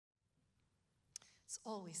It's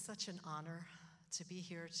always such an honor to be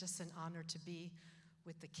here. It's just an honor to be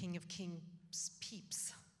with the King of Kings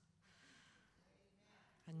peeps.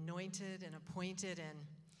 Anointed and appointed, and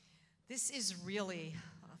this is really,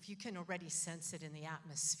 if you can already sense it in the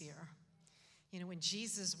atmosphere. You know, when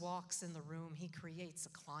Jesus walks in the room, he creates a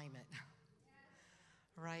climate,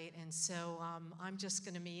 right? And so I'm just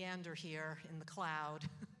going to meander here in the cloud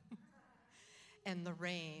and the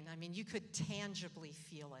rain. I mean, you could tangibly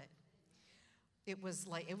feel it. It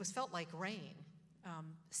felt like rain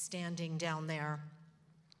standing down there.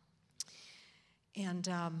 And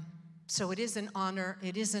so it is an honor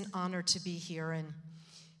to be here. And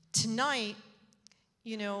tonight,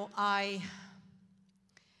 you know, I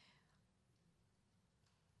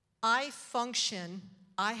function,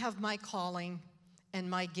 I have my calling and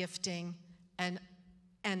my gifting and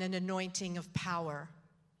an anointing of power.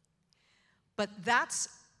 But that's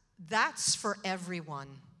for everyone,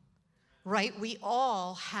 right? We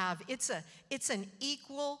all have, it's an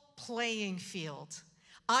equal playing field.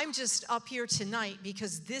 I'm just up here tonight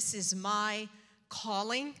because this is my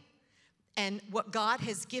calling and what God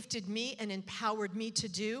has gifted me and empowered me to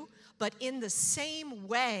do. But in the same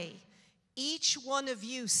way, each one of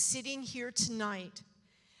you sitting here tonight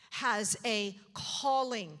has a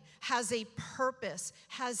calling, has a purpose,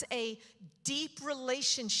 has a deep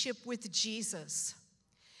relationship with Jesus.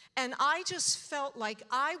 And I just felt like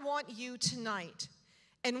I want you tonight,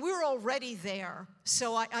 and we're already there,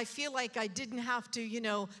 so I feel like I didn't have to, you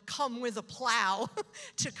know, come with a plow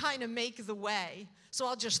to kind of make the way. So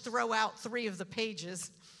I'll just throw out 3 of the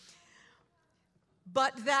pages.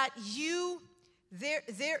 But that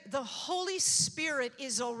the Holy Spirit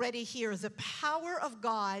is already here. The power of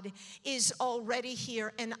God is already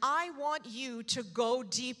here. And I want you to go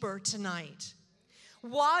deeper tonight.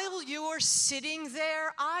 While you're sitting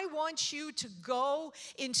there, I want you to go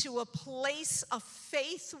into a place of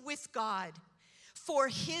faith with God for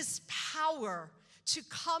his power to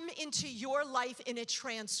come into your life in a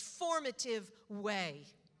transformative way.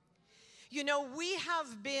 You know,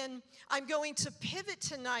 I'm going to pivot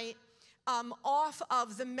tonight off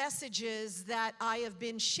of the messages that I have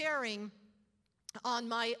been sharing on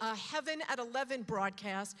my Heaven at 11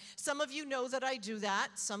 broadcast. Some of you know that I do that,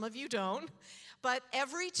 some of you don't. But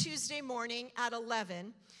every Tuesday morning at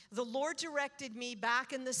 11, the Lord directed me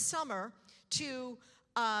back in the summer to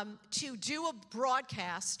do a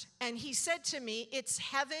broadcast, and he said to me, it's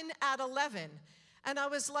Heaven at 11. And I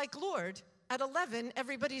was like, Lord, at 11,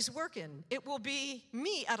 everybody's working. It will be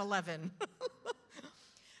me at 11.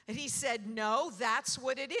 And he said, no, that's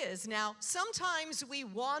what it is. Now, sometimes we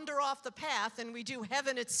wander off the path and we do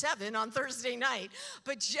Heaven at 7 on Thursday night.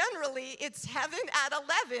 But generally, it's Heaven at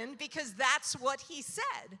 11 because that's what he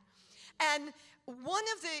said. And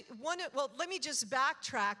let me just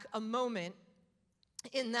backtrack a moment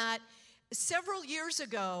in that several years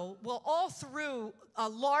ago, all through a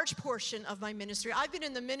large portion of my ministry, I've been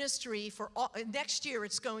in the ministry for, next year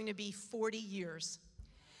it's going to be 40 years.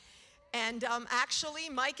 And actually,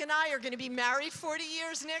 Mike and I are going to be married 40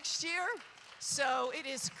 years next year. So it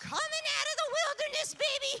is coming out of the wilderness,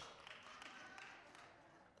 baby.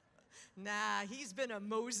 Nah, he's been a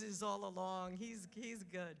Moses all along. He's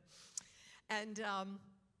good. And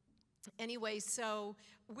anyway, so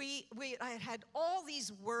I had all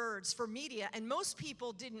these words for media, and most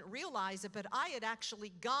people didn't realize it, but I had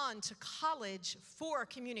actually gone to college for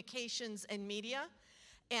communications and media,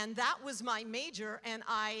 and that was my major, and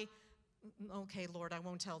okay, Lord, I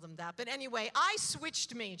won't tell them that. But anyway, I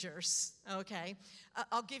switched majors, okay?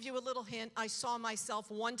 I'll give you a little hint. I saw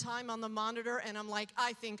myself one time on the monitor, and I'm like,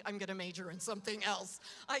 I think I'm going to major in something else.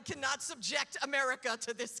 I cannot subject America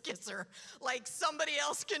to this kisser. Like, somebody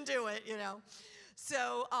else can do it, you know?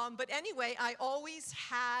 So, but anyway, I always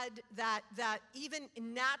had that even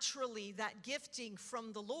naturally, that gifting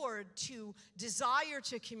from the Lord to desire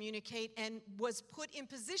to communicate and was put in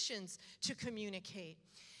positions to communicate.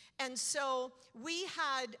 And so we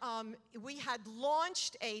had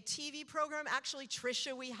launched a TV program. Actually,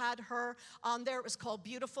 Trisha, we had her on there. It was called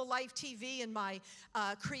Beautiful Life TV, and my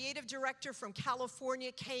creative director from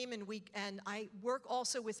California came, and I work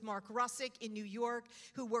also with Mark Russick in New York,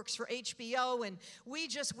 who works for HBO, and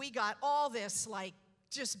we got all this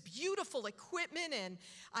just beautiful equipment, and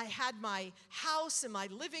I had my house and my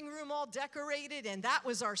living room all decorated, and that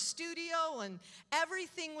was our studio, and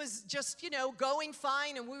everything was just, you know, going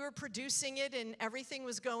fine, and we were producing it, and everything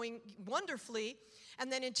was going wonderfully.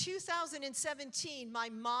 And then in 2017, my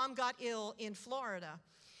mom got ill in Florida.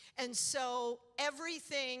 And so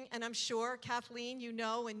everything, and I'm sure, Kathleen, you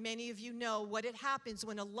know, and many of you know what it happens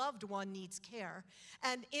when a loved one needs care.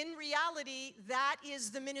 And in reality, that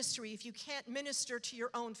is the ministry. If you can't minister to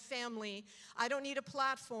your own family, I don't need a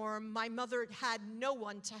platform. My mother had no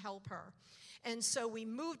one to help her. And so we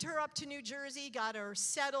moved her up to New Jersey, got her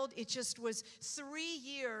settled. It just was 3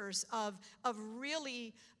 years of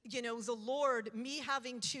really, you know, the Lord, me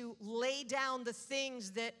having to lay down the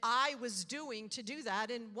things that I was doing to do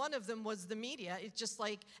that. And one of them was the media. It's just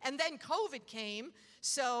like, and then COVID came.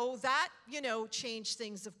 So that, you know, changed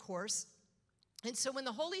things, of course. And so when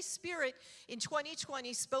the Holy Spirit in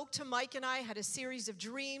 2020 spoke to Mike and I, had a series of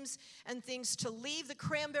dreams and things to leave the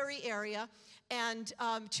Cranberry area and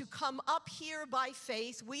to come up here by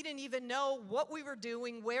faith. We didn't even know what we were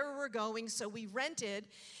doing, where we were going, so we rented.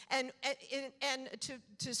 And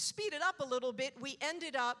to speed it up a little bit, we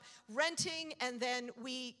ended up renting, and then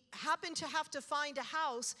we happened to have to find a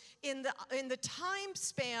house in the time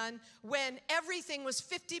span when everything was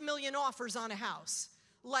 50 million offers on a house.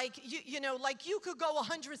 Like, you know, like you could go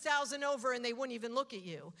 100,000 over and they wouldn't even look at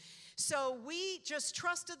you. So we just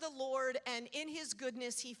trusted the Lord, and in his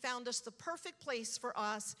goodness, he found us the perfect place for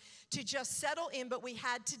us to just settle in, but we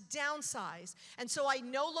had to downsize. And so I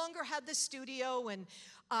no longer had the studio and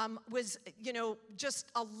was, you know, just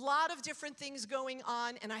a lot of different things going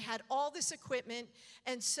on, and I had all this equipment.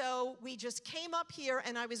 And so we just came up here,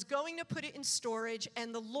 and I was going to put it in storage,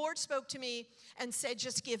 and the Lord spoke to me and said,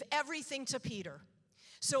 just give everything to Peter.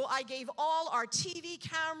 So I gave all our TV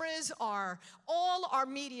cameras, all our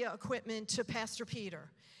media equipment to Pastor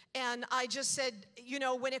Peter. And I just said, you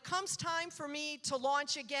know, when it comes time for me to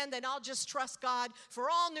launch again, then I'll just trust God for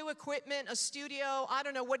all new equipment, a studio. I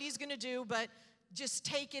don't know what he's going to do, but just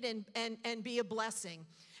take it and be a blessing.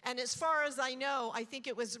 And as far as I know, I think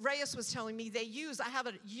it was Reyes was telling me I have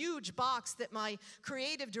a huge box that my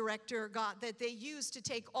creative director got that they use to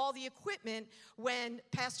take all the equipment when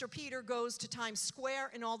Pastor Peter goes to Times Square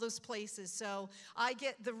and all those places. So I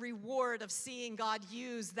get the reward of seeing God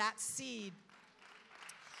use that seed.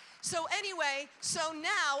 So anyway, so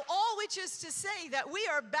now, all which is to say that we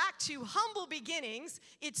are back to humble beginnings.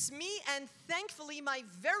 It's me and thankfully my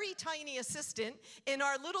very tiny assistant in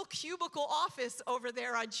our little cubicle office over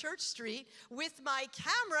there on Church Street with my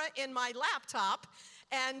camera in my laptop.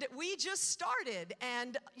 And we just started,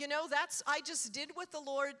 and you know, I just did what the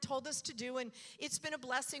Lord told us to do, and it's been a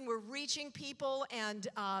blessing. We're reaching people, and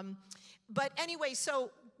but anyway,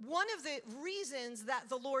 so one of the reasons that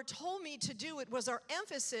the Lord told me to do it was our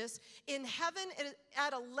emphasis in heaven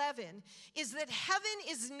at 11 is that heaven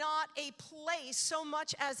is not a place so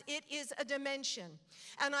much as it is a dimension.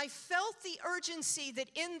 And I felt the urgency that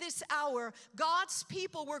in this hour, God's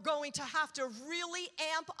people were going to have to really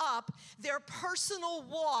amp up their personal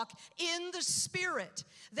walk in the Spirit,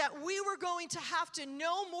 that we were going to have to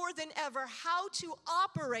know more than ever how to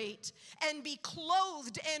operate and be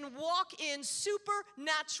clothed and walk in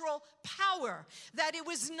supernatural power, that it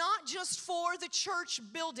was not just for the church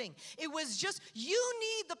building. It was just, you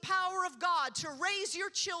need the power of God to raise your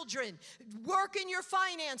children, work in your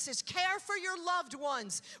finances, care for your loved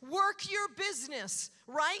ones, work your business,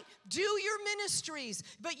 right? Do your ministries.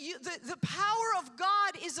 But the power of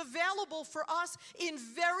God is available for us in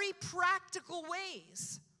very practical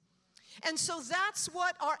ways. And so that's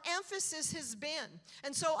what our emphasis has been.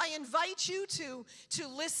 And so I invite you to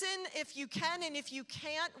listen if you can, and if you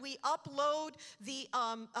can't, we upload the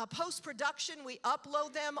post-production. We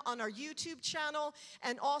upload them on our YouTube channel.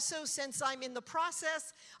 And also, since I'm in the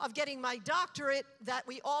process of getting my doctorate, that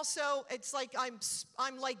we also, it's like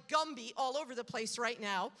I'm like Gumby all over the place right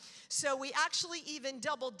now. So we actually even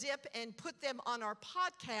double dip and put them on our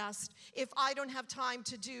podcast if I don't have time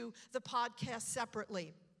to do the podcast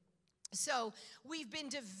separately. So we've been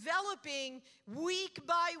developing week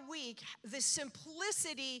by week the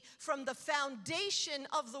simplicity from the foundation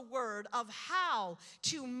of the Word of how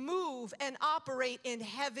to move and operate in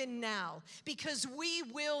heaven now, because we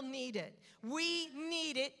will need it. We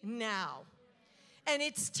need it now. And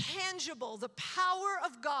it's tangible. The power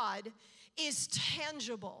of God is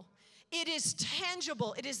tangible. It is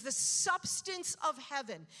tangible. It is the substance of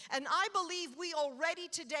heaven. And I believe we already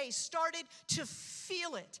today started to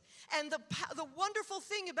feel it. And the wonderful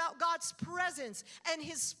thing about God's presence and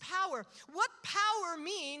his power, what power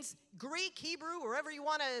means, Greek, Hebrew, wherever you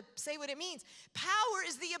want to say what it means, power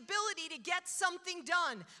is the ability to get something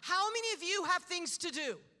done. How many of you have things to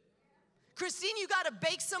do? Christine, you got to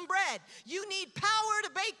bake some bread. You need power to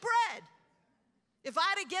bake bread. If I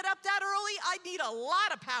had to get up that early, I'd need a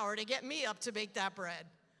lot of power to get me up to bake that bread,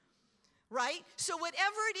 right? So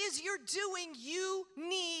whatever it is you're doing, you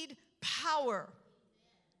need power.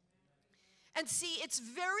 And see, it's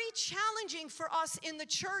very challenging for us in the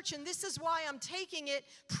church, and this is why I'm taking it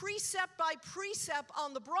precept by precept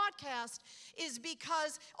on the broadcast, is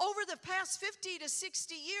because over the past 50 to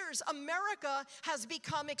 60 years, America has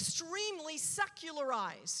become extremely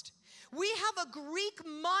secularized. We have a Greek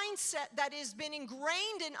mindset that has been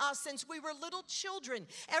ingrained in us since we were little children.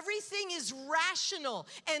 Everything is rational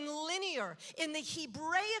and linear. In the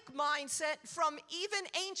Hebraic mindset from even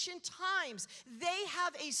ancient times, they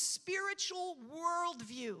have a spiritual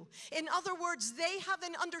worldview. In other words, they have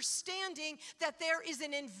an understanding that there is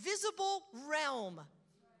an invisible realm.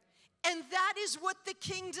 And that is what the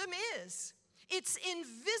kingdom is. It's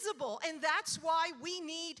invisible, and that's why we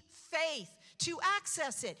need faith to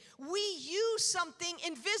access it. We use something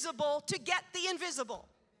invisible to get the invisible.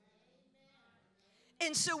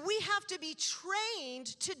 And so we have to be trained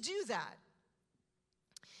to do that.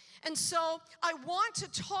 And so I want to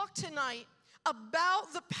talk tonight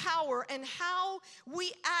about the power and how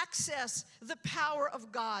we access the power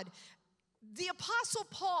of God. The Apostle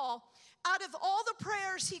Paul, out of all the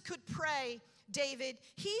prayers he could pray, David,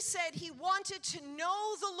 he said he wanted to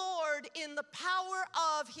know the Lord in the power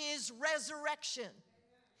of his resurrection.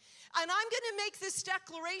 And I'm going to make this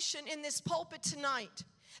declaration in this pulpit tonight.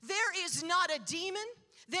 There is not a demon.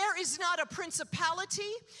 There is not a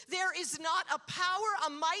principality. There is not a power, a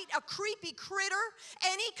might, a creepy critter,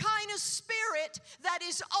 any kind of spirit that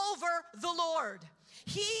is over the Lord.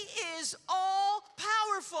 He is all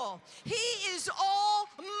powerful. He is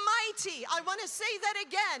almighty. I want to say that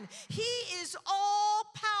again. He is all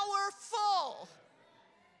powerful.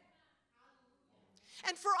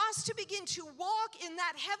 And for us to begin to walk in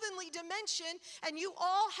that heavenly dimension, and you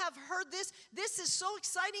all have heard this, this is so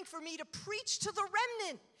exciting for me to preach to the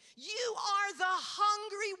remnant. You are the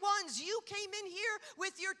hungry ones. You came in here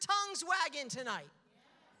with your tongues wagging tonight.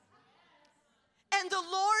 And the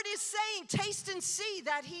Lord is saying, taste and see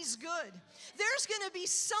that he's good. There's going to be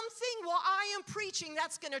something while I am preaching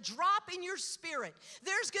that's going to drop in your spirit.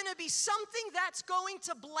 There's going to be something that's going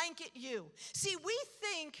to blanket you. See, we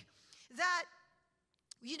think that,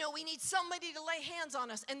 we need somebody to lay hands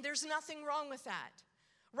on us, and there's nothing wrong with that.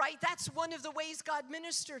 Right? That's one of the ways God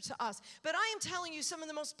ministered to us. But I am telling you, some of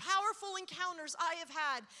the most powerful encounters I have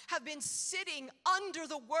had have been sitting under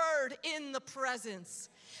the word in the presence.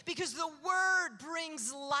 Because the word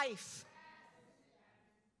brings life.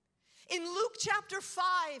 In Luke chapter 5,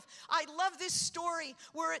 I love this story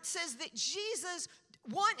where it says that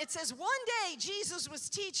one day Jesus was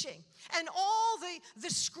teaching, and all the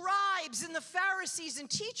scribes and the Pharisees and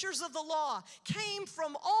teachers of the law came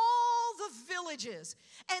from all the villages.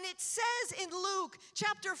 And it says in Luke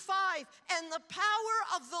chapter 5, and the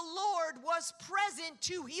power of the Lord was present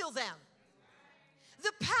to heal them.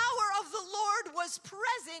 The power of the Lord was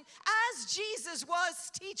present as Jesus was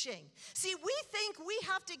teaching. See, we think we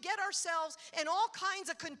have to get ourselves in all kinds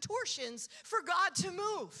of contortions for God to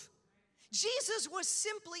move. Jesus was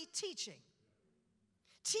simply teaching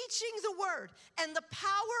the word, and the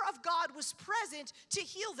power of God was present to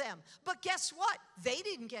heal them. But guess what? They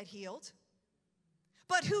didn't get healed.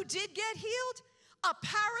 But who did get healed? A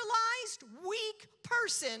paralyzed, weak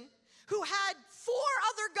person who had 4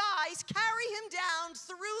 other guys carry him down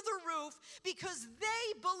through the roof because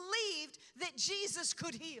they believed that Jesus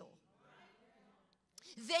could heal.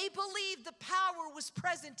 They believed the power was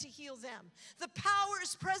present to heal them. The power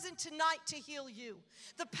is present tonight to heal you.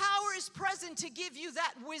 The power is present to give you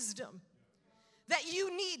that wisdom that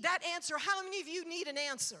you need, that answer. How many of you need an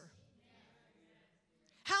answer?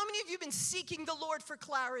 How many of you have been seeking the Lord for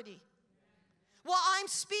clarity? While I'm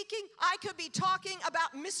speaking, I could be talking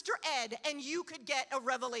about Mr. Ed, and you could get a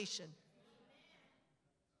revelation.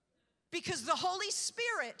 Because the Holy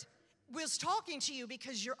Spirit was talking to you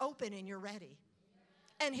because you're open and you're ready.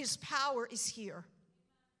 And his power is here.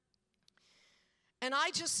 And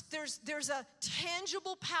there's a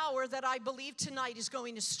tangible power that I believe tonight is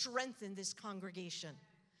going to strengthen this congregation.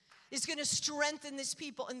 It's going to strengthen this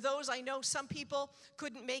people. And those, I know some people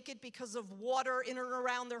couldn't make it because of water in and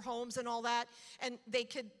around their homes and all that. And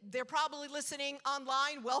they're probably listening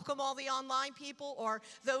online. Welcome all the online people or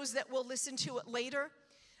those that will listen to it later.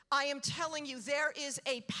 I am telling you, there is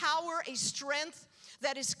a power, a strength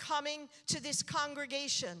that is coming to this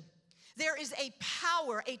congregation. There is a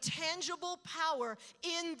power, a tangible power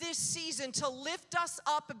in this season to lift us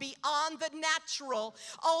up beyond the natural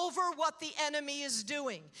over what the enemy is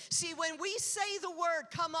doing. See, when we say the word,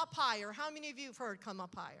 come up higher, how many of you have heard come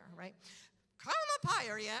up higher, right? Come up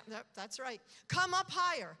higher. Yeah, that's right. Come up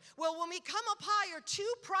higher. Well, when we come up higher,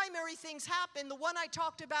 two primary things happen. The one I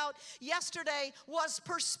talked about yesterday was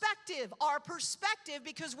perspective. Our perspective,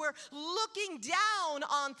 because we're looking down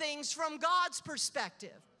on things from God's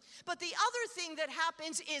perspective. But the other thing that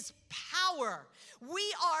happens is power.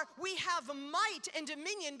 We have might and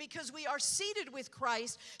dominion because we are seated with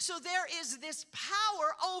Christ. So there is this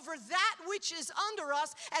power over that which is under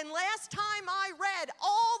us. And last time I read,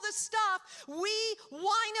 all the stuff we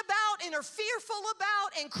whine about and are fearful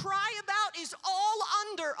about and cry about is all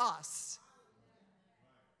under us.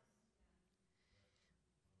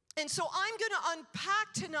 And so I'm going to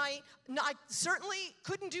unpack tonight. I certainly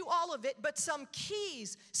couldn't do all of it, but some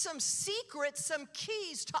keys, some secrets, some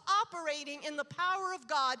keys to operating in the power of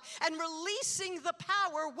God and releasing the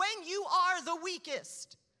power when you are the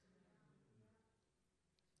weakest.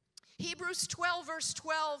 Hebrews 12 verse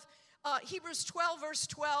 12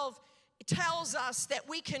 tells us that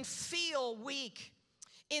we can feel weak.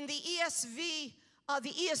 In the ESV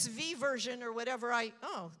version or whatever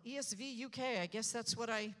ESV UK, I guess that's what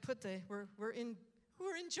I put we're in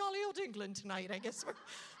jolly old England tonight, I guess.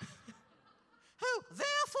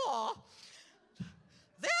 Therefore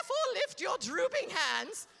lift your drooping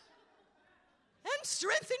hands and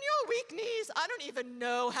strengthen your weak knees. I don't even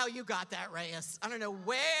know how you got that, Reyes. I don't know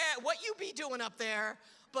what you be doing up there,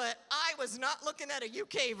 but I was not looking at a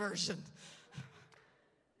UK version.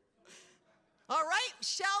 All right,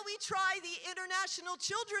 shall we try the International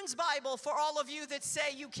Children's Bible for all of you that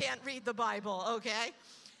say you can't read the Bible, okay?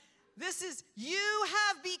 This is, you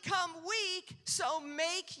have become weak, so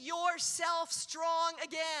make yourself strong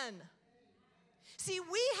again. See,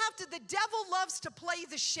 the devil loves to play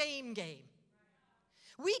the shame game.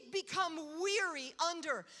 We become weary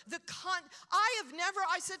under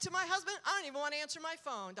I said to my husband, I don't even want to answer my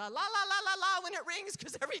phone. La, la, la, la, la, when it rings,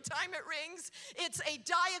 because every time it rings, it's a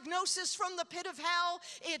diagnosis from the pit of hell.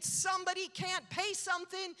 It's somebody can't pay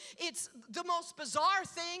something. It's the most bizarre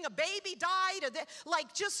thing. A baby died,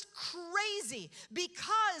 like just crazy.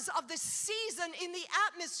 Because of the season in the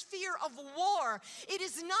atmosphere of war, it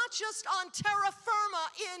is not just on terra firma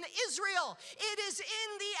in Israel. It is in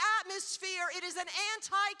the atmosphere. It is an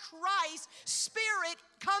anti-Christ spirit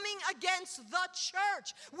coming against the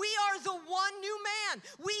church. We are the one new man.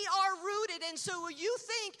 We are rooted. And so you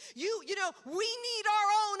think, we need our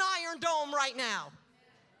own Iron Dome right now.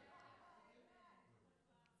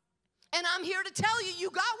 And I'm here to tell you,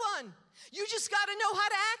 you got one. You just got to know how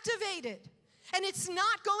to activate it. And it's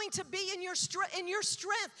not going to be in your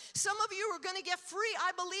strength. Some of you are going to get free.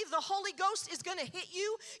 I believe the Holy Ghost is going to hit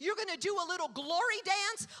you. You're going to do a little glory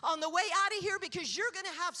dance on the way out of here because you're going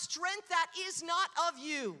to have strength that is not of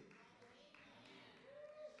you.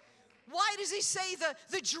 Why does he say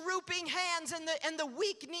the drooping hands and the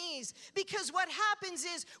weak knees? Because what happens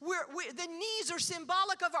is the knees are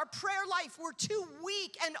symbolic of our prayer life. We're too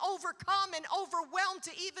weak and overcome and overwhelmed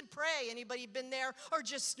to even pray. Anybody been there? Or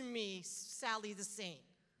just me, Sally the Saint?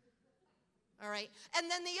 All right.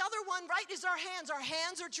 And then the other one, right, is our hands. Our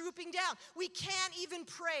hands are drooping down. We can't even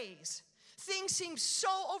praise. Things seem so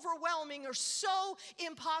overwhelming or so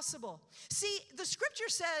impossible. See, the scripture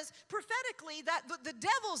says prophetically that the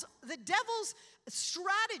devil's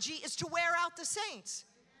strategy is to wear out the saints.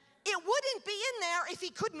 It wouldn't be in there if he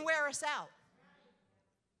couldn't wear us out.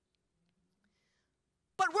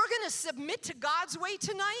 But we're going to submit to God's way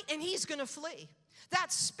tonight, and he's going to flee.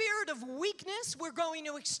 That spirit of weakness, we're going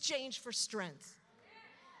to exchange for strength.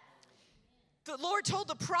 The Lord told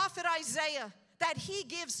the prophet Isaiah that he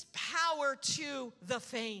gives power to the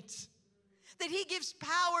faint. That he gives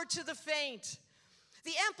power to the faint.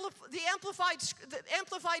 The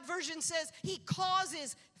Amplified version says he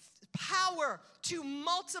causes power to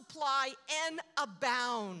multiply and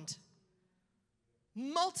abound.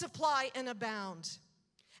 Multiply and abound.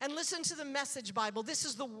 And listen to the Message Bible. This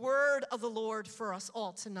is the word of the Lord for us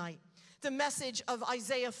all tonight. The message of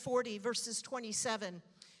Isaiah 40, verses 27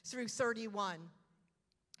 through 31.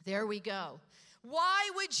 There we go. Why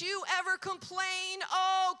would you ever complain,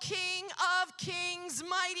 O King of kings,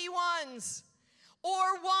 mighty ones?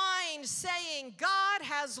 Or whine, saying, God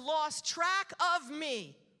has lost track of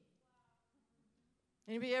me.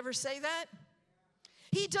 Anybody ever say that?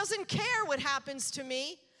 He doesn't care what happens to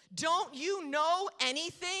me. Don't you know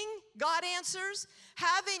anything? God answers.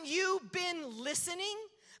 Haven't you been listening?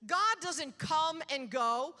 God doesn't come and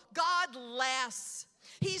go. God lasts.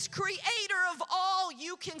 He's creator of all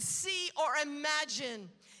you can see or imagine.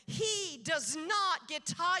 He does not get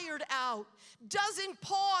tired out, doesn't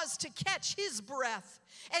pause to catch his breath,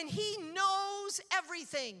 and he knows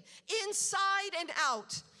everything inside and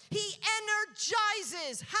out. He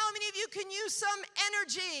energizes. How many of you can use some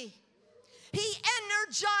energy? He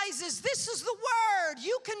energizes. This is the word.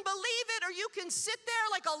 You can believe it, or you can sit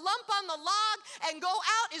there like a lump on the log and go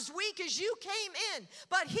out as weak as you came in.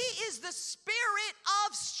 But he is the spirit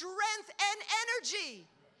of strength and energy.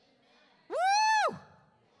 Woo!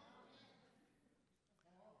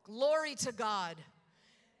 Glory to God.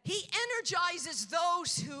 He energizes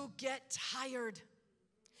those who get tired.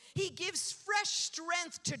 He gives fresh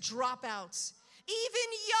strength to dropouts. Even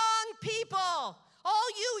young people. All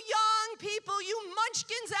you young people, you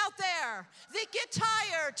munchkins out there that get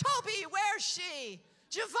tired. Toby, where's she?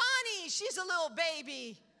 Giovanni, she's a little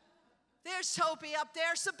baby. There's Toby up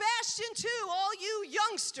there. Sebastian, too. All you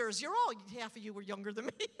youngsters. Half of you were younger than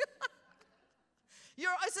me.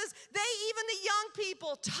 It says, even the young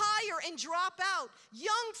people tire and drop out.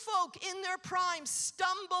 Young folk in their prime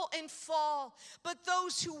stumble and fall. But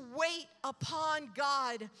those who wait upon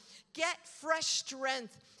God get fresh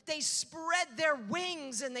strength. They spread their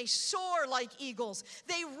wings and they soar like eagles.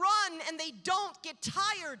 They run and they don't get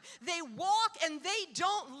tired. They walk and they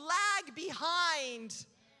don't lag behind.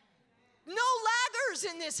 No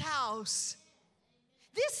laggers in this house.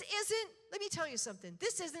 This isn't, let me tell you something.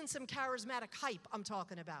 This isn't some charismatic hype I'm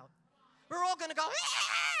talking about. We're all going to go,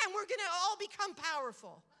 and we're going to all become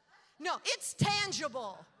powerful. No, it's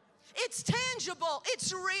tangible. It's tangible.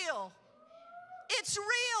 It's real. It's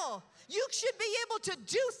real. You should be able to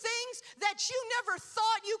do things that you never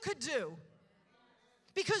thought you could do.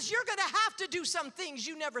 Because you're going to have to do some things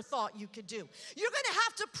you never thought you could do. You're going to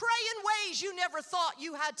have to pray in ways you never thought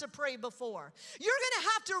you had to pray before. You're going to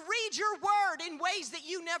have to read your word in ways that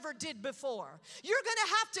you never did before. You're going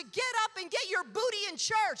to have to get up and get your booty in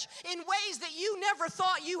church in ways that you never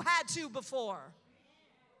thought you had to before.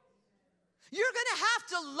 You're going to have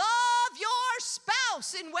to love your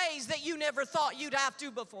spouse in ways that you never thought you'd have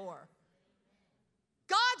to before.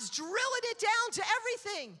 God's drilling it down to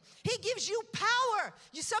everything. He gives you power.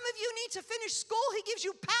 Some of you need to finish school. He gives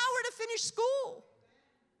you power to finish school.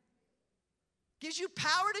 Gives you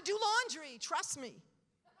power to do laundry. Trust me.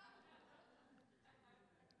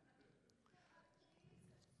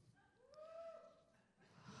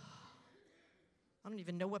 I don't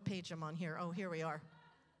even know what page I'm on here. Oh, here we are.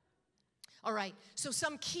 All right, so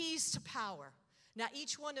some keys to power. Now,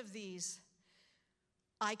 each one of these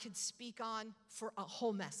I could speak on for a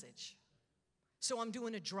whole message. So I'm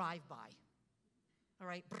doing a drive-by, all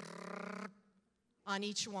right, on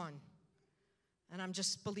each one. And I'm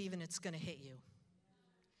just believing it's going to hit you.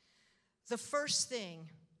 The first thing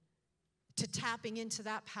to tapping into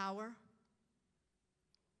that power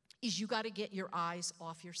is you got to get your eyes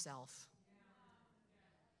off yourself.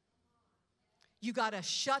 You got to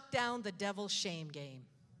shut down the devil's shame game.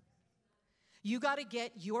 You got to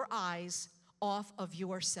get your eyes off of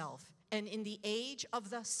yourself. And in the age of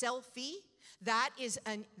the selfie, that is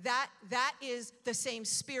the same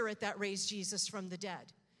spirit that raised Jesus from the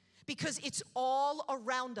dead. Because it's all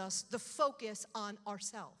around us, the focus on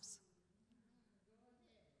ourselves.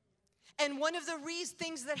 And one of the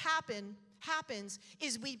things that happens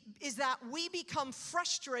is that we become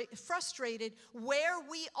frustrated where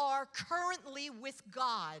we are currently with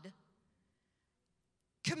God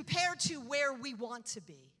compared to where we want to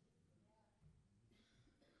be.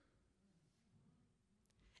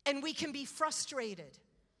 And we can be frustrated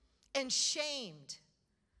and shamed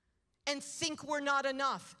and think we're not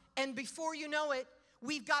enough. And before you know it,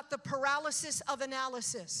 we've got the paralysis of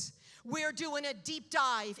analysis. We're doing a deep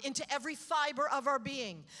dive into every fiber of our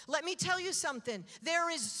being. Let me tell you something. There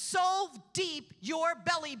is so deep your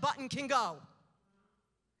belly button can go.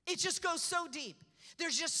 It just goes so deep.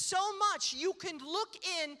 There's just so much you can look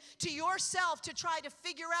into yourself to try to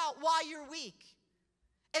figure out why you're weak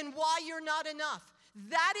and why you're not enough.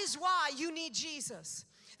 That is why you need Jesus.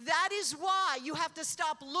 That is why you have to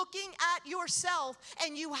stop looking at yourself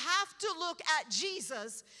and you have to look at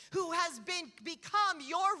Jesus, who has become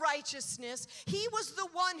your righteousness. He was the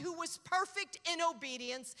one who was perfect in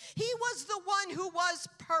obedience. He was the one who was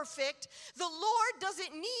perfect. The Lord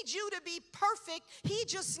doesn't need you to be perfect. He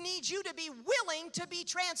just needs you to be willing to be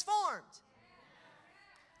transformed.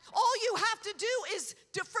 All you have to do is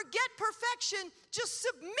to forget perfection, just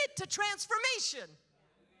submit to transformation.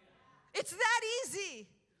 It's that easy.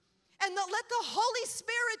 And let the Holy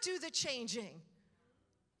Spirit do the changing.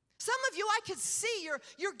 Some of you, I could see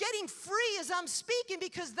you're getting free as I'm speaking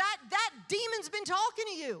because that demon's been talking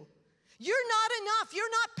to you. You're not enough. You're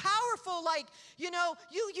not powerful like,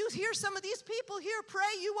 you hear some of these people here pray,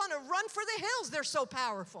 you want to run for the hills. They're so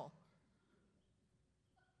powerful.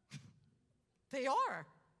 They are.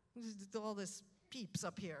 All this peeps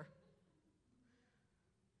up here.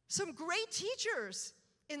 Some great teachers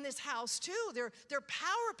in this house too. They're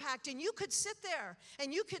power packed, and you could sit there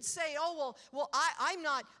and you could say, oh, well,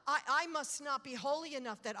 I must not be holy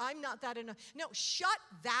enough, that I'm not that enough. No, shut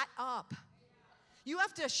that up. You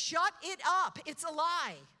have to shut it up. It's a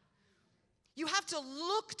lie. You have to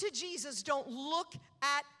look to Jesus. Don't look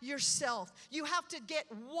at yourself. You have to get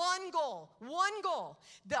one goal.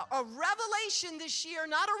 A revelation this year,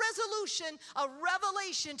 not a resolution, a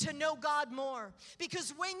revelation to know God more.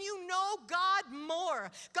 Because when you know God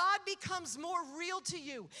more, God becomes more real to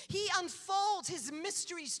you. He unfolds his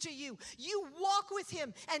mysteries to you. You walk with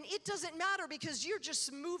him, and it doesn't matter because you're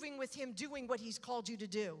just moving with him, doing what he's called you to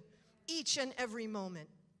do each and every moment.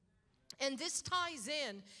 And this ties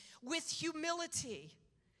in with humility.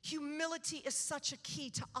 Humility is such a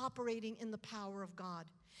key to operating in the power of God.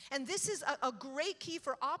 And this is a great key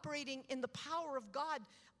for operating in the power of God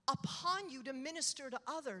upon you to minister to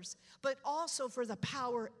others, but also for the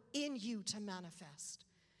power in you to manifest.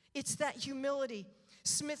 It's that humility.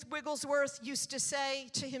 Smith Wigglesworth used to say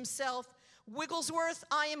to himself, Wigglesworth,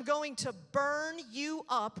 I am going to burn you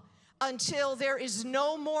up until there is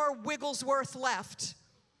no more Wigglesworth left,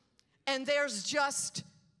 and there's just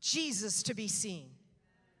Jesus to be seen.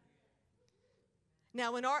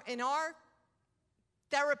 Now, in our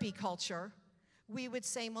therapy culture, we would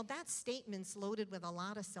say, well, that statement's loaded with a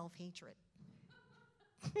lot of self-hatred.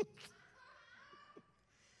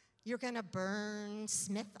 You're going to burn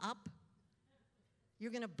Smith up?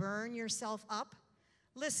 You're going to burn yourself up?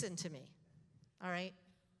 Listen to me, all right?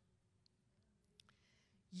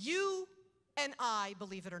 You and I,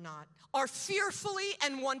 believe it or not, are fearfully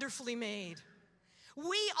and wonderfully made.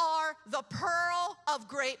 We are the pearl of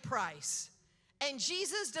great price. And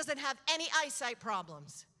Jesus doesn't have any eyesight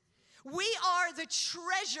problems. We are the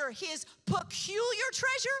treasure, his peculiar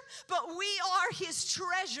treasure, but we are his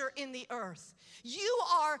treasure in the earth. He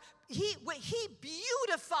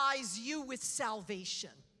beautifies you with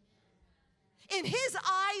salvation. In his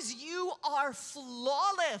eyes, you are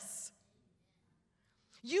flawless.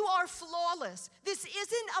 You are flawless. This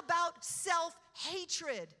isn't about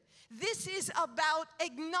self-hatred. This is about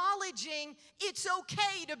acknowledging it's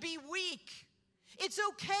okay to be weak. It's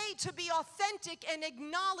okay to be authentic and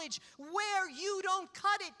acknowledge where you don't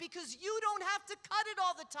cut it, because you don't have to cut it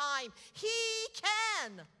all the time. He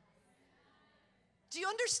can. Do you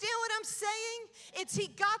understand what I'm saying? He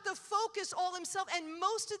got the focus all himself, and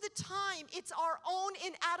most of the time it's our own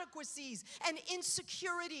inadequacies and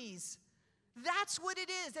insecurities. That's what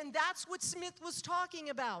it is, and that's what Smith was talking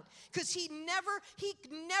about, because he never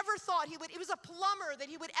thought it was a plumber that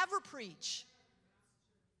he would ever preach.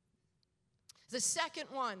 The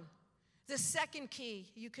second one, the second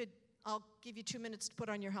key, I'll give you 2 minutes to put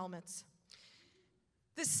on your helmets.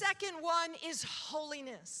 The second one is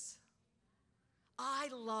holiness. I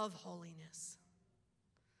love holiness.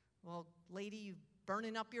 Well, lady, you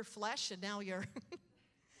burning up your flesh, and now you're...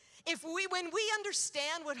 When we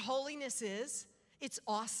understand what holiness is, it's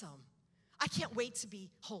awesome. I can't wait to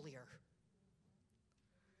be holier.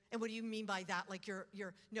 And what do you mean by that? Like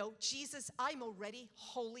no, Jesus, I'm already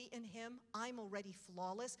holy in him. I'm already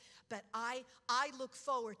flawless. But I look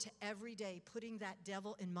forward to every day putting that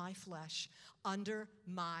devil in my flesh under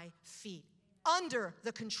my feet, under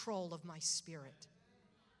the control of my spirit.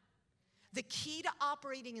 The key to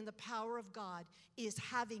operating in the power of God is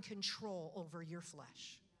having control over your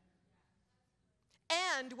flesh.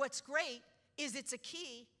 And what's great is it's a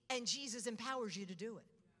key, and Jesus empowers you to do it,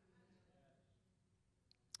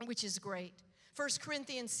 which is great. 1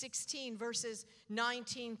 Corinthians 16, verses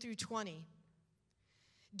 19 through 20.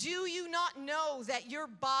 Do you not know that your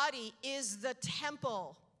body is the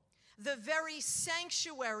temple, the very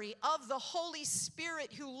sanctuary of the Holy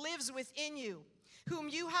Spirit who lives within you, whom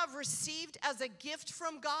you have received as a gift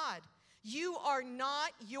from God? You are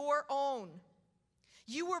not your own.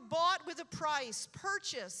 You were bought with a price,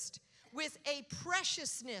 purchased with a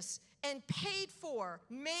preciousness, and paid for,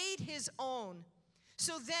 made his own.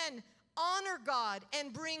 So then, honor God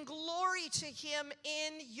and bring glory to him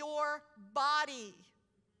in your body.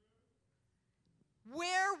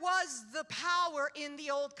 Where was the power in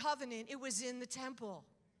the old covenant? It was in the temple.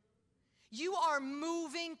 You are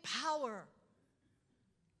moving power.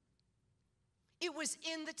 It was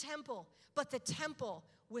in the temple, but the temple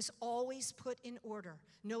was always put in order.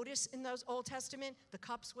 Notice in those Old Testament, the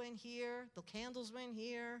cups went here, the candles went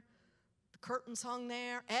here, the curtains hung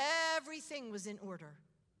there. Everything was in order.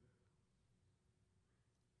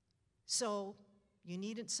 So you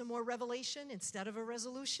needed some more revelation instead of a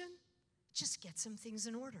resolution? Just get some things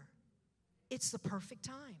in order. It's the perfect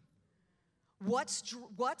time. What's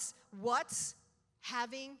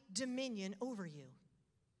having dominion over you?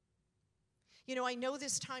 You know, I know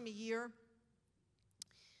this time of year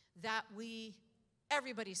that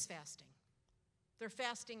everybody's fasting. They're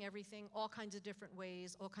fasting everything, all kinds of different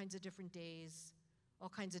ways, all kinds of different days, all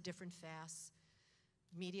kinds of different fasts.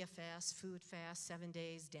 Media fast, food fast, 7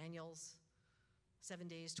 days, Daniel's 7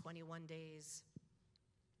 days, 21 days.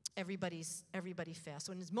 Everybody fasts,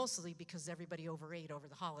 and it's mostly because everybody overate over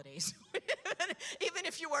the holidays. Even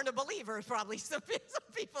if you weren't a believer, probably some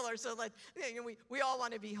people are so like, we all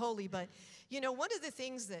want to be holy. But, you know, one of the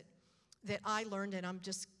things that I learned, and I'm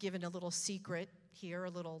just giving a little secret here, a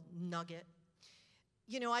little nugget.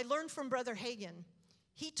 You know, I learned from Brother Hagin.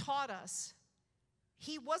 He taught us,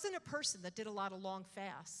 he wasn't a person that did a lot of long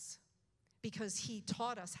fasts because he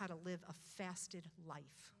taught us how to live a fasted life.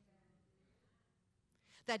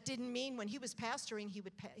 That didn't mean when he was pastoring,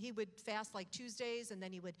 he would fast like Tuesdays and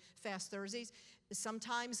then he would fast Thursdays.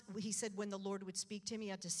 Sometimes he said when the Lord would speak to him, he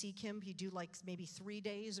had to seek him. He'd do like maybe 3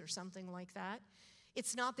 days or something like that.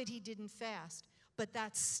 It's not that he didn't fast, but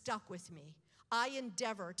that stuck with me. I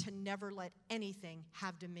endeavor to never let anything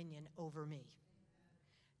have dominion over me.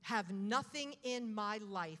 Have nothing in my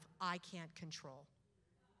life I can't control.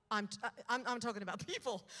 I'm talking about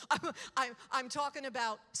people. I'm talking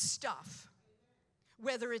about stuff.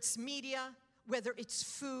 Whether it's media, whether it's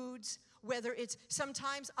foods, whether it's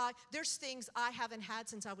sometimes there's things I haven't had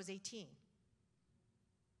since I was 18.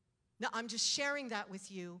 Now, I'm just sharing that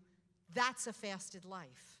with you. That's a fasted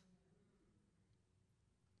life.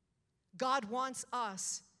 God wants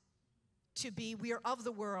us to be, we are of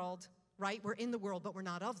the world, right? We're in the world, but we're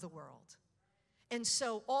not of the world. And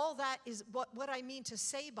so all that is, what I mean to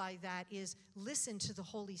say by that is listen to the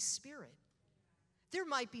Holy Spirit. There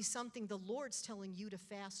might be something the Lord's telling you to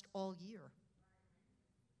fast all year.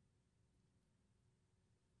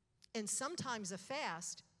 And sometimes a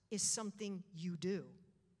fast is something you do,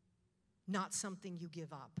 not something you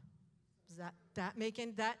give up. Does that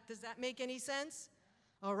make any sense?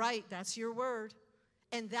 All right, that's your word.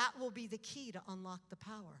 And that will be the key to unlock the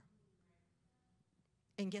power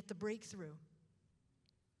and get the breakthrough.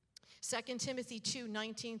 2 Timothy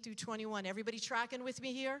 2:19 through 21. Everybody tracking with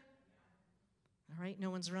me here? All right, no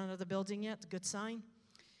one's run out of the building yet. Good sign.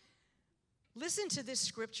 Listen to this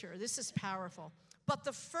scripture. This is powerful. But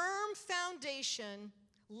the firm foundation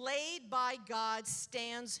laid by God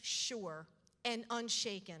stands sure and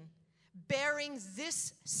unshaken, bearing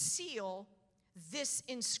this seal, this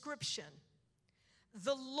inscription: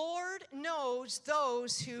 the Lord knows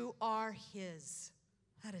those who are his.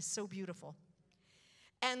 That is so beautiful.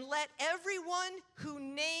 And let everyone who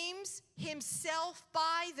names himself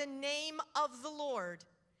by the name of the Lord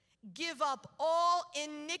give up all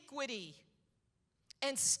iniquity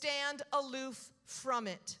and stand aloof from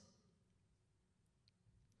it.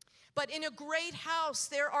 But in a great house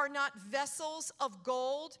there are not vessels of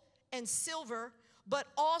gold and silver, but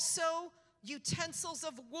also utensils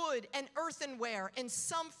of wood and earthenware, and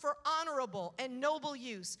some for honorable and noble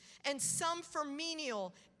use, and some for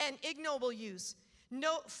menial and ignoble use.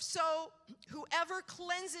 So whoever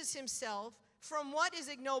cleanses himself from what is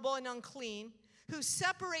ignoble and unclean, who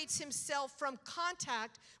separates himself from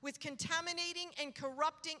contact with contaminating and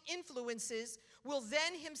corrupting influences, will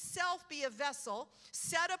then himself be a vessel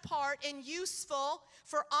set apart and useful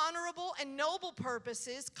for honorable and noble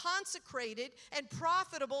purposes, consecrated and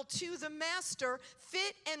profitable to the master,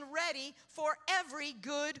 fit and ready for every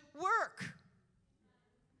good work.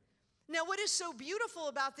 Now, what is so beautiful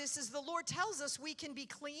about this is the Lord tells us we can be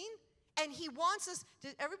clean, and he wants us.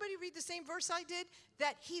 Did everybody read the same verse I did?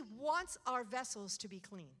 That he wants our vessels to be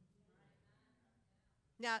clean.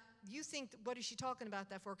 Now, you think, what is she talking about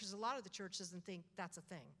that for? Because a lot of the church doesn't think that's a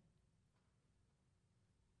thing.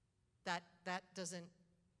 That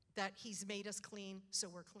he's made us clean, so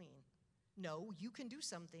we're clean. No, you can do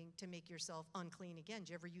something to make yourself unclean again.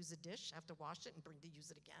 Do you ever use a dish, have to wash it and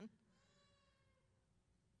use it again?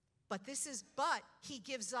 But he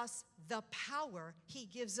gives us the power. He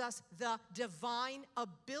gives us the divine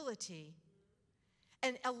ability.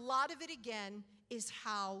 And a lot of it, again, is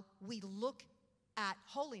how we look at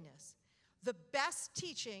holiness. The best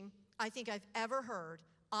teaching I think I've ever heard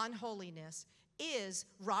on holiness is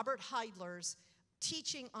Robert Heidler's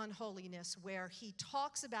teaching on holiness, where he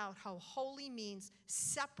talks about how holy means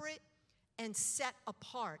separate and set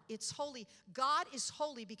apart. It's holy. God is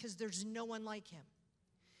holy because there's no one like him.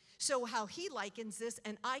 So how he likens this,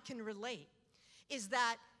 and I can relate, is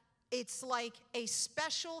that it's like it's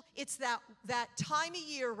that time of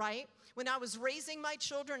year, right? When I was raising my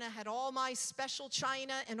children, I had all my special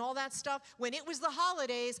china and all that stuff. When it was the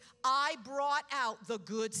holidays, I brought out the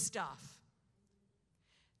good stuff.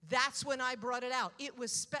 That's when I brought it out. It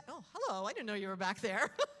was oh, hello, I didn't know you were back there.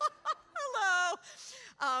 Hello.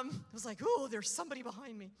 I was like, oh, there's somebody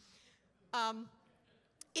behind me.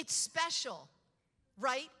 It's special,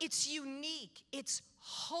 right? It's unique. It's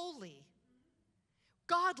holy.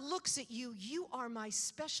 God looks at you. You are my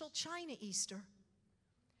special china, Easter.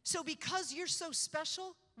 So because you're so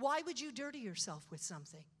special, why would you dirty yourself with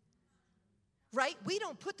something? Right? We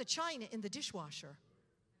don't put the china in the dishwasher.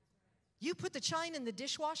 You put the china in the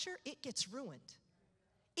dishwasher, it gets ruined.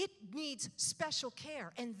 It needs special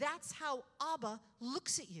care. And that's how Abba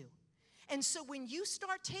looks at you. And so when you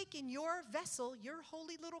start taking your vessel, your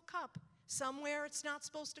holy little cup, somewhere it's not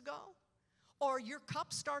supposed to go, or your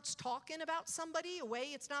cup starts talking about somebody a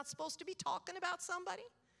way it's not supposed to be talking about somebody,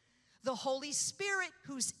 the Holy Spirit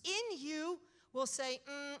who's in you will say,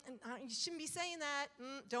 you shouldn't be saying that.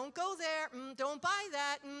 Don't go there. Don't buy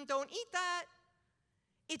that. Don't eat that.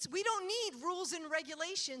 We don't need rules and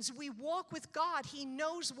regulations. We walk with God. He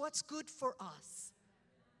knows what's good for us,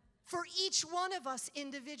 for each one of us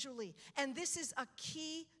individually. And this is a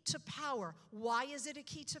key to power. Why is it a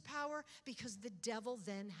key to power? Because the devil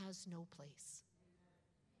then has no place.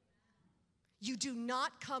 You do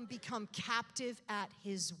not become captive at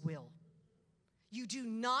his will. You do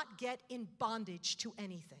not get in bondage to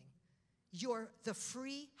anything. You're the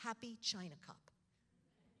free, happy china cup,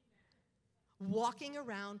 walking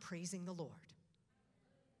around praising the Lord.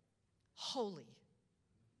 Holy.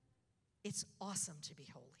 It's awesome to be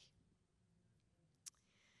holy.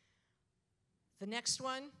 The next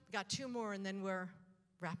one, we got two more and then we're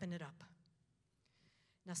wrapping it up.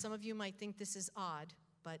 Now, some of you might think this is odd,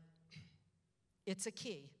 but it's a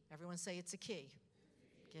key. Everyone say it's a key.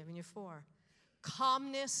 Giving you 4.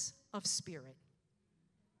 Calmness of spirit.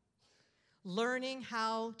 Learning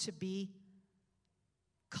how to be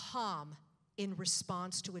calm in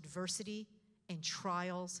response to adversity and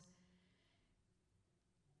trials.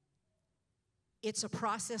 It's a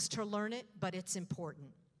process to learn it, but it's important.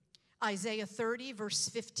 Isaiah 30, verse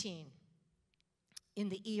 15, in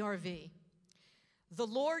the ERV. The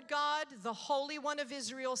Lord God, the Holy One of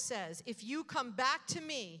Israel says, if you come back to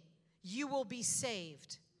me, you will be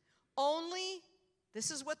saved. Only, this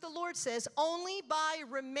is what the Lord says, only by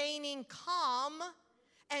remaining calm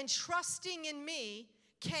and trusting in me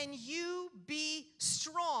can you be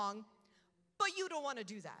strong, but you don't want to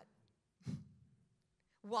do that.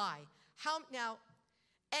 Why? Now,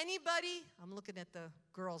 anybody, I'm looking at the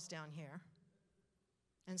girls down here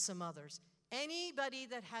and some others, anybody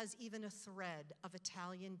that has even a thread of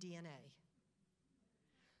Italian DNA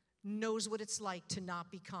knows what it's like to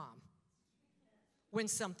not be calm when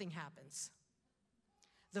something happens.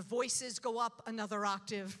 The voices go up another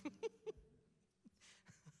octave.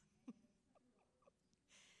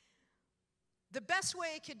 The best way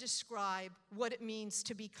I could describe what it means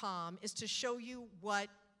to be calm is to show you what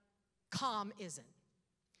calm isn't.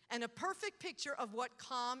 And a perfect picture of what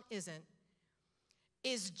calm isn't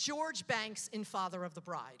is George Banks in Father of the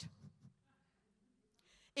Bride.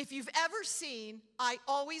 If you've ever seen, I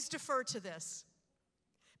always defer to this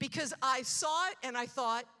because I saw it and I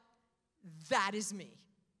thought, that is me.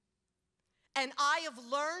 And I have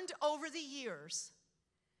learned over the years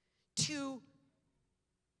to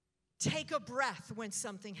take a breath when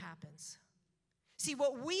something happens. See,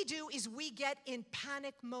 what we do is we get in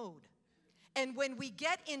panic mode. And when we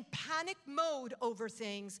get in panic mode over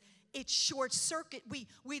things, it short circuit. We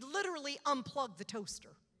literally unplug the toaster.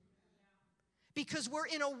 Because we're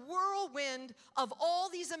in a whirlwind of all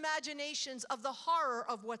these imaginations of the horror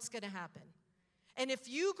of what's going to happen. And if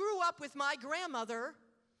you grew up with my grandmother,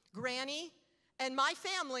 Granny, and my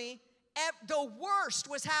family, the worst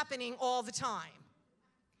was happening all the time.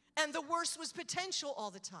 And the worst was potential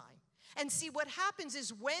all the time. And see, what happens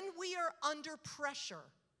is when we are under pressure,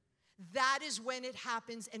 that is when it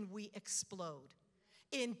happens and we explode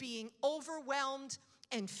in being overwhelmed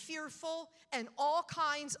and fearful and all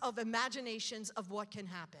kinds of imaginations of what can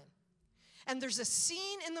happen. And there's a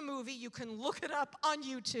scene in the movie, you can look it up on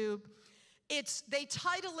YouTube. They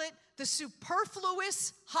title it The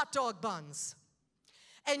Superfluous Hot Dog Buns.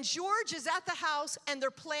 And George is at the house and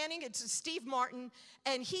they're planning, it's Steve Martin,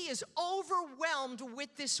 and he is overwhelmed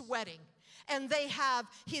with this wedding. And they have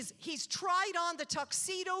he's tried on the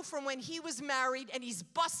tuxedo from when he was married and he's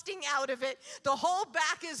busting out of it. The whole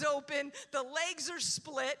back is open, the legs are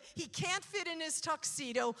split. He can't fit in his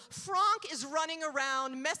tuxedo. Frank is running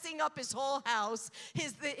around messing up his whole house.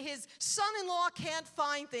 His son-in-law can't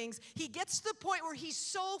find things. He gets to the point where he's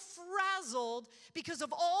so frazzled because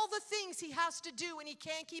of all the things he has to do and he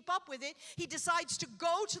can't keep up with it. He decides to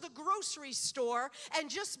go to the grocery store and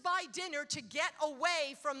just buy dinner to get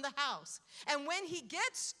away from the house. And when he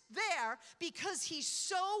gets there, because he's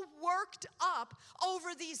so worked up over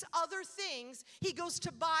these other things, he goes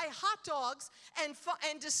to buy hot dogs and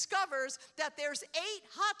discovers that there's 8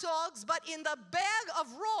 hot dogs, but in the bag of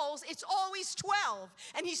rolls, it's always 12.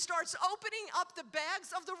 And he starts opening up the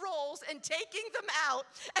bags of the rolls and taking them out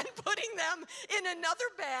and putting them in another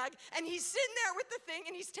bag. And he's sitting there with the thing,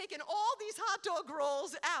 and he's taking all these hot dog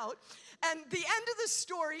rolls out. And the end of the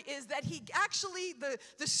story is that he actually,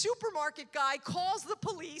 the supermarket guy calls the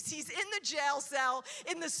police. He's in the jail cell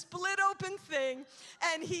in the split open thing.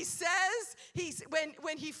 And he says,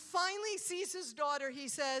 when he finally sees his daughter, he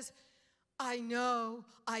says, I know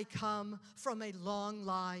I come from a long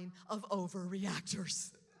line of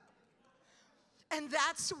overreactors. And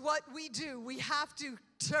that's what we do. We have to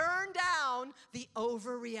turn down the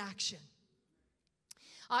overreaction.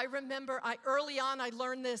 I remember early on I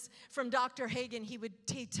learned this from Dr. Hagen. He would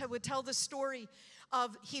tell the story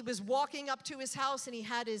of he was walking up to his house, and he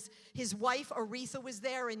had his wife Aretha was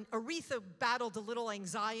there, and Aretha battled a little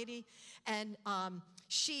anxiety, and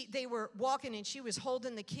they were walking, and she was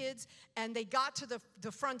holding the kids, and they got to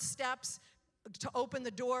the front steps to open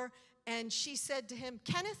the door, and she said to him,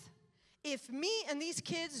 Kenneth, if me and these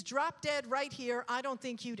kids drop dead right here, I don't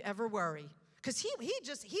think you'd ever worry. Because he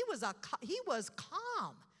was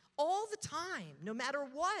calm all the time, no matter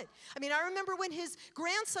what. I mean, I remember when his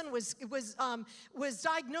grandson was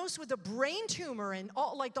diagnosed with a brain tumor, and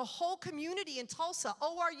the whole community in Tulsa,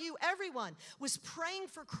 ORU, everyone was praying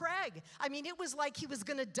for Craig. I mean, it was like he was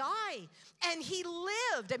going to die, and he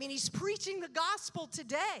lived. I mean, he's preaching the gospel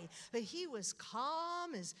today, but he was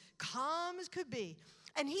calm as could be.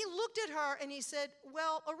 And he looked at her and he said,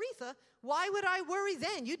 well, Aretha, why would I worry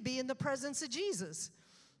then? You'd be in the presence of Jesus.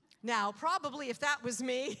 Now, probably if that was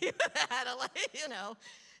me, he would have had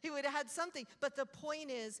he would have had something. But the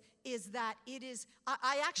point is that it is,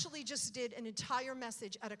 I actually just did an entire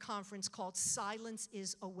message at a conference called Silence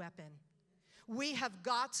is a Weapon. We have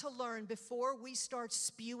got to learn before we start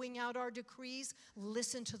spewing out our decrees,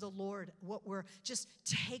 listen to the Lord. Just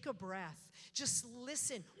take a breath. Just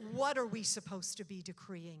listen. What are we supposed to be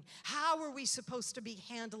decreeing? How are we supposed to be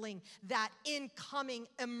handling that incoming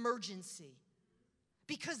emergency?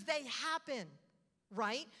 Because they happen,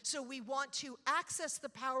 right? So we want to access the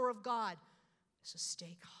power of God. So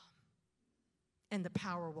stay calm, and the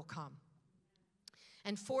power will come.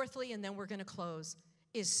 And fourthly, and then we're going to close,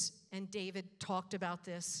 and David talked about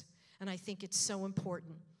this, and I think it's so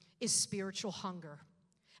important, is spiritual hunger.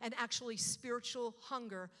 And actually, spiritual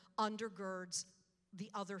hunger undergirds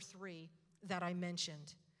the other 3 that I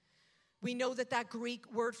mentioned. We know that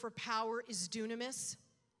Greek word for power is dunamis,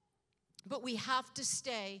 but we have to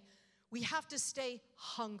stay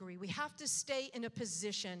hungry. We have to stay in a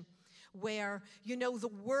position where,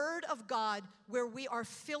 the Word of God, where we are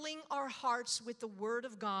filling our hearts with the Word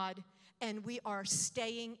of God, and we are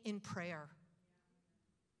staying in prayer.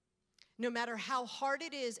 No matter how hard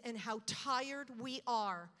it is and how tired we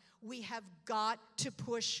are, we have got to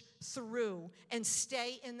push through and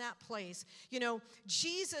stay in that place.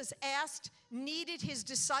 Jesus needed his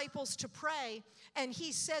disciples to pray, and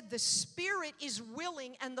he said the spirit is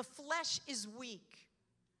willing and the flesh is weak.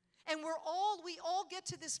 And we all get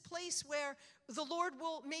to this place where the Lord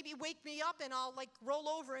will maybe wake me up, and I'll roll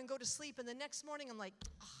over and go to sleep, and the next morning I'm like,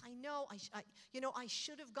 I know, I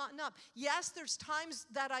should have gotten up. Yes, there's times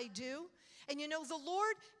that I do. And the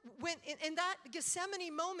Lord, when in that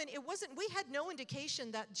Gethsemane moment, we had no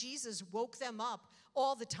indication that Jesus woke them up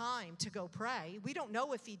all the time to go pray. We don't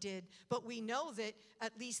know if he did, but we know that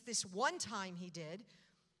at least this one time he did.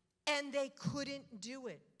 And they couldn't do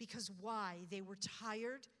it because why? They were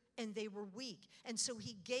tired and they were weak. And so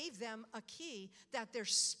he gave them a key that their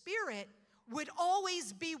spirit would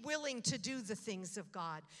always be willing to do the things of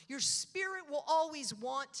God. Your spirit will always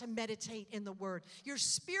want to meditate in the Word. Your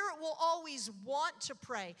spirit will always want to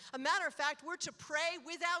pray. A matter of fact, we're to pray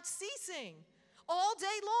without ceasing all day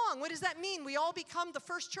long. What does that mean? We all become the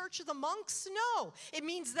first church of the monks? No. It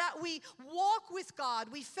means that we walk with God.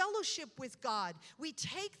 We fellowship with God. We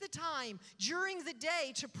take the time during the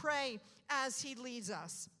day to pray as he leads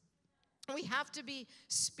us. We have to be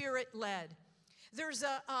spirit-led. There's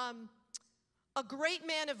a great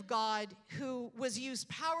man of God who was used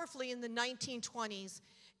powerfully in the 1920s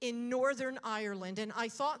in Northern Ireland, and I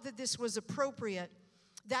thought that this was appropriate,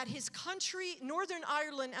 that his country, Northern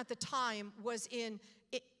Ireland at the time, was in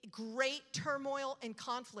great turmoil and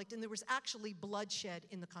conflict, and there was actually bloodshed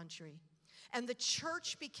in the country. And the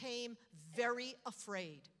church became very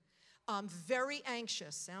afraid, very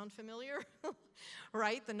anxious. Sound familiar?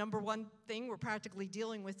 Right? The number one thing we're practically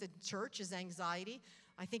dealing with in church is anxiety.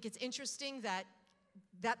 I think it's interesting that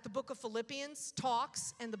that the book of Philippians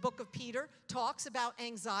talks and the book of Peter talks about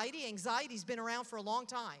anxiety. Anxiety's been around for a long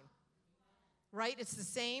time, right? It's the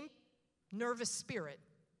same nervous spirit.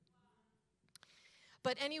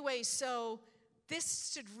 But anyway, so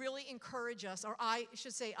this should really encourage us, or I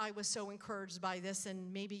should say I was so encouraged by this,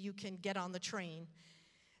 and maybe you can get on the train,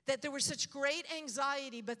 that there was such great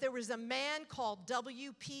anxiety, but there was a man called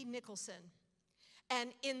W.P. Nicholson.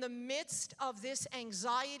 And in the midst of this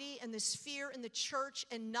anxiety and this fear in the church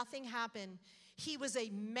and nothing happened, he was a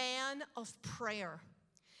man of prayer.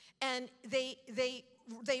 And they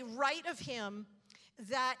write of him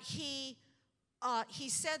that he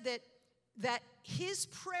said that his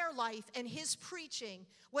prayer life and his preaching,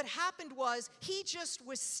 what happened was he just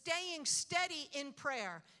was staying steady in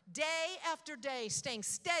prayer, day after day, staying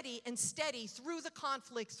steady and steady through the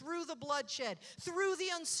conflict, through the bloodshed, through the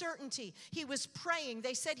uncertainty. He was praying.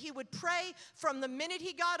 They said he would pray from the minute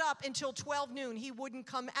he got up until 12 noon. He wouldn't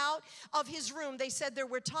come out of his room. They said there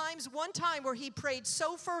were one time where he prayed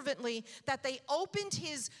so fervently that they opened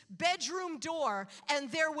his bedroom door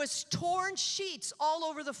and there was torn sheets all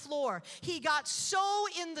over the floor. He got so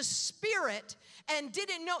in the spirit and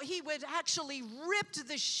didn't know he would actually ripped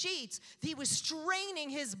the sheets. He was straining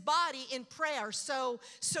his body in prayer so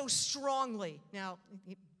strongly. Now,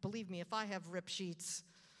 believe me, if I have ripped sheets,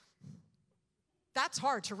 that's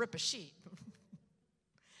hard to rip a sheet.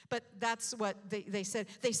 But that's what they said.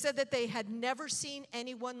 They said that they had never seen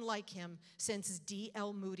anyone like him since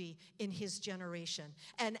D.L. Moody in his generation.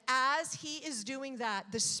 And as he is doing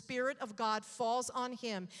that, the Spirit of God falls on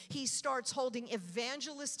him. He starts holding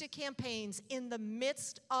evangelistic campaigns in the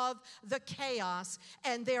midst of the chaos,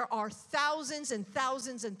 and there are thousands and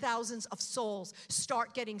thousands and thousands of souls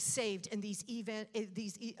start getting saved in these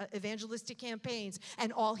evangelistic campaigns,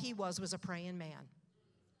 and all he was a praying man.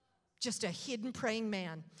 Just a hidden praying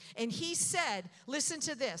man. And he said, listen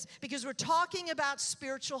to this, because we're talking about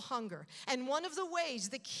spiritual hunger. And one of the ways,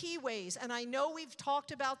 the key ways, and I know we've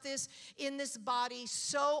talked about this in this body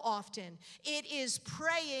so often, it is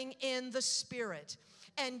praying in the Spirit.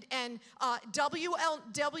 And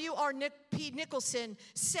W.R.P. Nicholson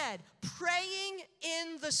said, praying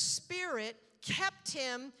in the Spirit kept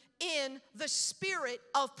him in the spirit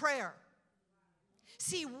of prayer.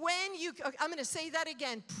 See, I'm going to say that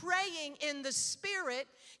again. Praying in the Spirit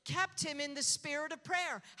kept him in the spirit of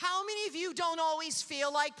prayer. How many of you don't always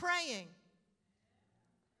feel like praying?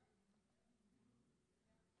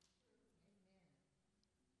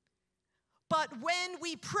 But when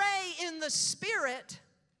we pray in the Spirit,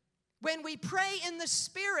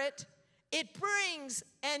 it brings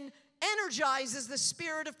and energizes the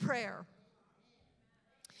spirit of prayer.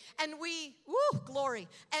 And glory.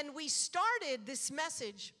 And we started this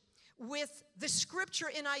message with the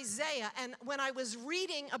scripture in Isaiah. And when I was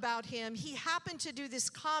reading about him, he happened to do this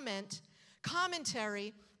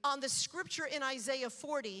commentary on the scripture in Isaiah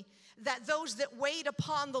 40, that those that wait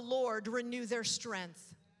upon the Lord renew their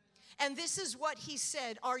strength. And this is what he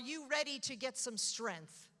said. Are you ready to get some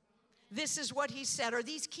strength? This is what he said. Are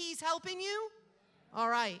these keys helping you? All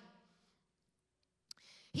right.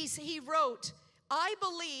 He wrote, I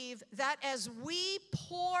believe that as we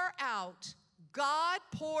pour out, God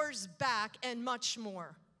pours back and much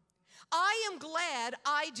more. I am glad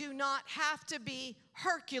I do not have to be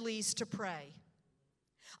Hercules to pray.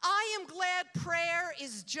 I am glad prayer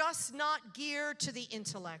is just not geared to the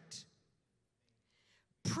intellect.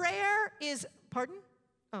 Prayer is, pardon?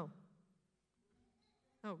 Oh,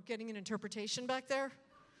 getting an interpretation back there?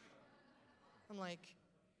 I'm like,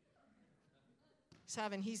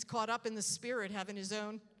 he's caught up in the Spirit, having his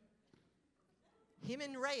own. Him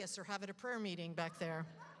and Reyes are having a prayer meeting back there.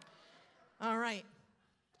 All right.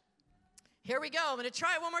 Here we go. I'm going to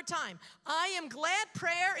try it one more time. I am glad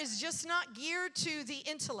prayer is just not geared to the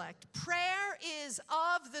intellect. Prayer is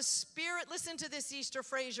of the Spirit. Listen to this, Easter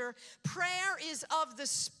Fraser. Prayer is of the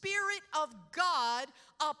Spirit of God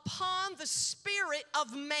upon the spirit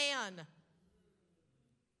of man.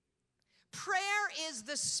 Prayer is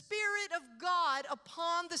the Spirit of God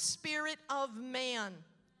upon the spirit of man.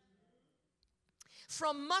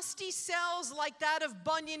 From musty cells like that of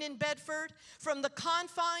Bunyan in Bedford, from the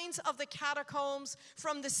confines of the catacombs,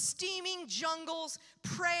 from the steaming jungles,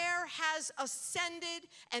 prayer has ascended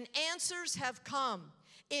and answers have come.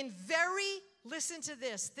 Listen to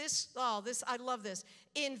this, I love this.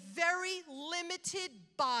 In very limited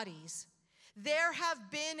bodies, there have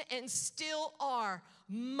been and still are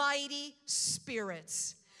mighty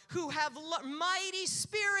spirits who have mighty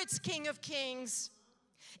spirits, King of Kings.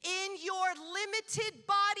 In your limited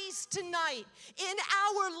bodies tonight, in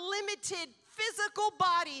our limited physical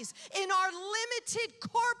bodies, in our limited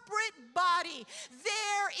corporate body,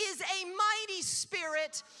 there is a mighty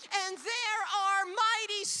spirit, and there are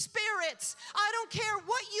mighty spirits. I don't care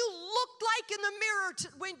what you looked like in the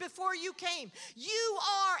mirror before you came. You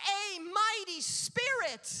are a mighty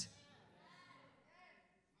spirit.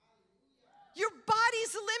 Your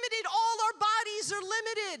body's limited. All our bodies are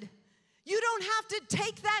limited. You don't have to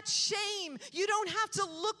take that shame. You don't have to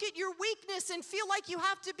look at your weakness and feel like you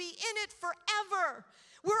have to be in it forever.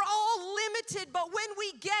 We're all limited, but when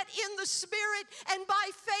we get in the Spirit and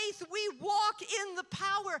by faith we walk in the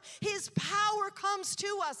power, His power comes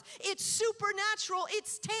to us. It's supernatural.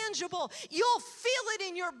 It's tangible. You'll feel it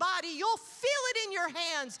in your body. You'll feel it in your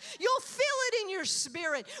hands. You'll feel it in your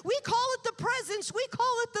spirit. We call it the presence. We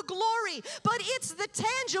call it the glory, but it's the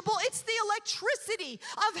tangible. It's the electricity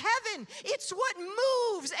of heaven. It's what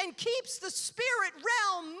moves and keeps the spirit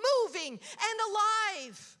realm moving and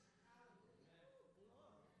alive.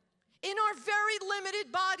 In our very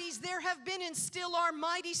limited bodies, there have been and still are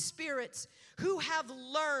mighty spirits who have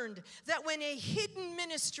learned that when a hidden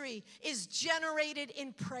ministry is generated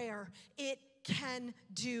in prayer, it can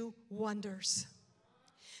do wonders.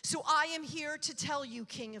 So I am here to tell you,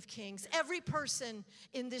 King of Kings, every person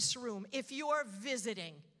in this room, if you are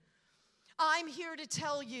visiting, I'm here to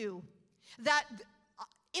tell you that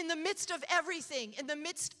in the midst of everything, in the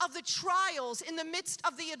midst of the trials, in the midst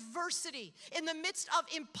of the adversity, in the midst of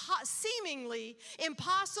seemingly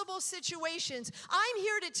impossible situations, I'm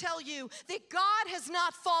here to tell you that God has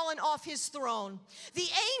not fallen off His throne. The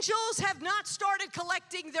angels have not started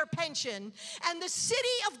collecting their pension, and the city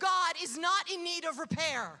of God is not in need of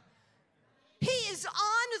repair. He is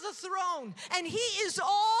on the throne, and He is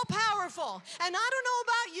all powerful. And I don't know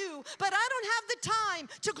about you, but I don't have the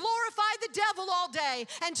time to glorify the devil all day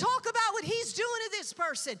and talk about what he's doing to this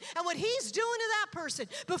person and what he's doing to that person.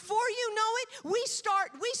 Before you know it, we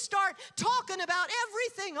start talking about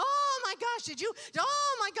everything. Oh my gosh, did you?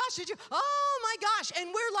 Oh my gosh, did you? Oh my gosh.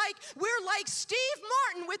 And we're like Steve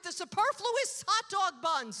Martin with the superfluous hot dog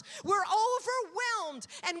buns. We're overwhelmed,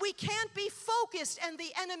 and we can't be focused, and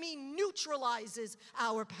the enemy neutralizes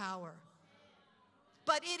our power.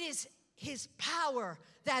 But it is His power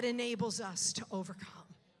that enables us to overcome.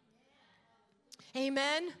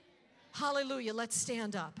 Amen. Hallelujah. Let's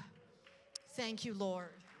stand up. Thank you, Lord.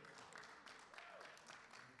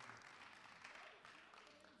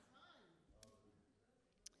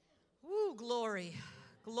 Ooh, glory,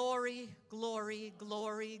 glory, glory,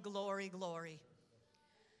 glory, glory, glory.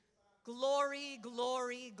 Glory,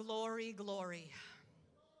 glory, glory, glory.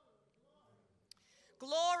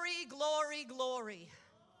 Glory, glory, glory.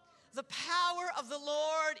 The power of the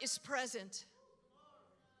Lord is present.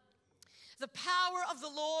 The power of the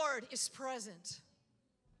Lord is present.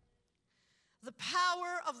 The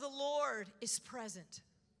power of the Lord is present.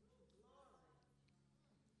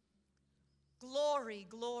 Glory,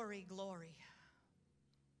 glory, glory.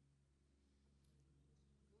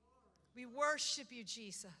 We worship you,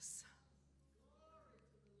 Jesus.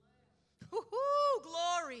 Woo-hoo,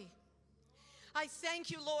 glory. I thank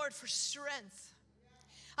you, Lord, for strength.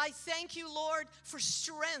 I thank you, Lord, for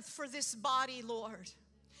strength for this body, Lord.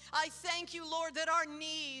 I thank you, Lord, that our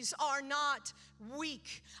knees are not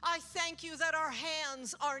weak. I thank you that our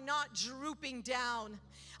hands are not drooping down.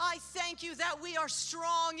 I thank you that we are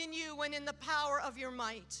strong in you and in the power of your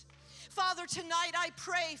might. Father, tonight I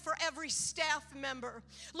pray for every staff member.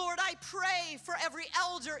 Lord, I pray for every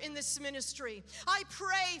elder in this ministry. I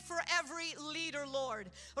pray for every leader, Lord.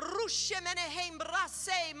 Rushemenehem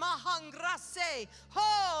brase mahangrase.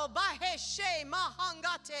 Ho baheshe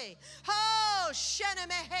mahangate. Ho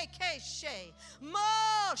shenemehekeshe. Mo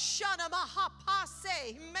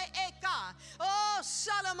shanamahapase meeka. Oh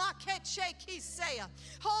salamakeche kiseya.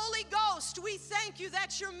 Holy Ghost, we thank you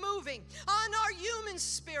that you're moving on our human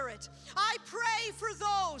spirit. I pray for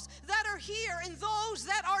those that are here and those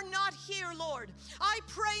that are not here, Lord. I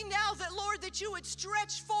pray now that, Lord, that you would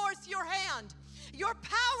stretch forth your hand, your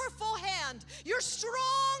powerful hand, your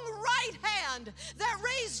strong right hand that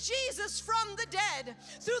raised Jesus from the dead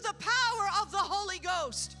through the power of the Holy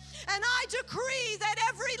Ghost. And I decree that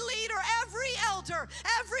every leader, every elder,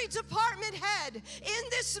 every department head in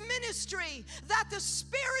this ministry, that the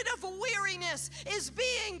spirit of weariness is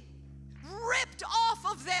being ripped off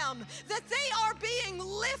of them, that they are being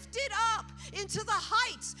lifted up into the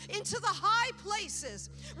heights, into the high places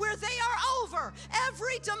where they are over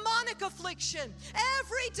every demonic affliction,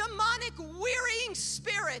 every demonic wearying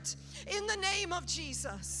spirit in the name of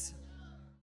Jesus.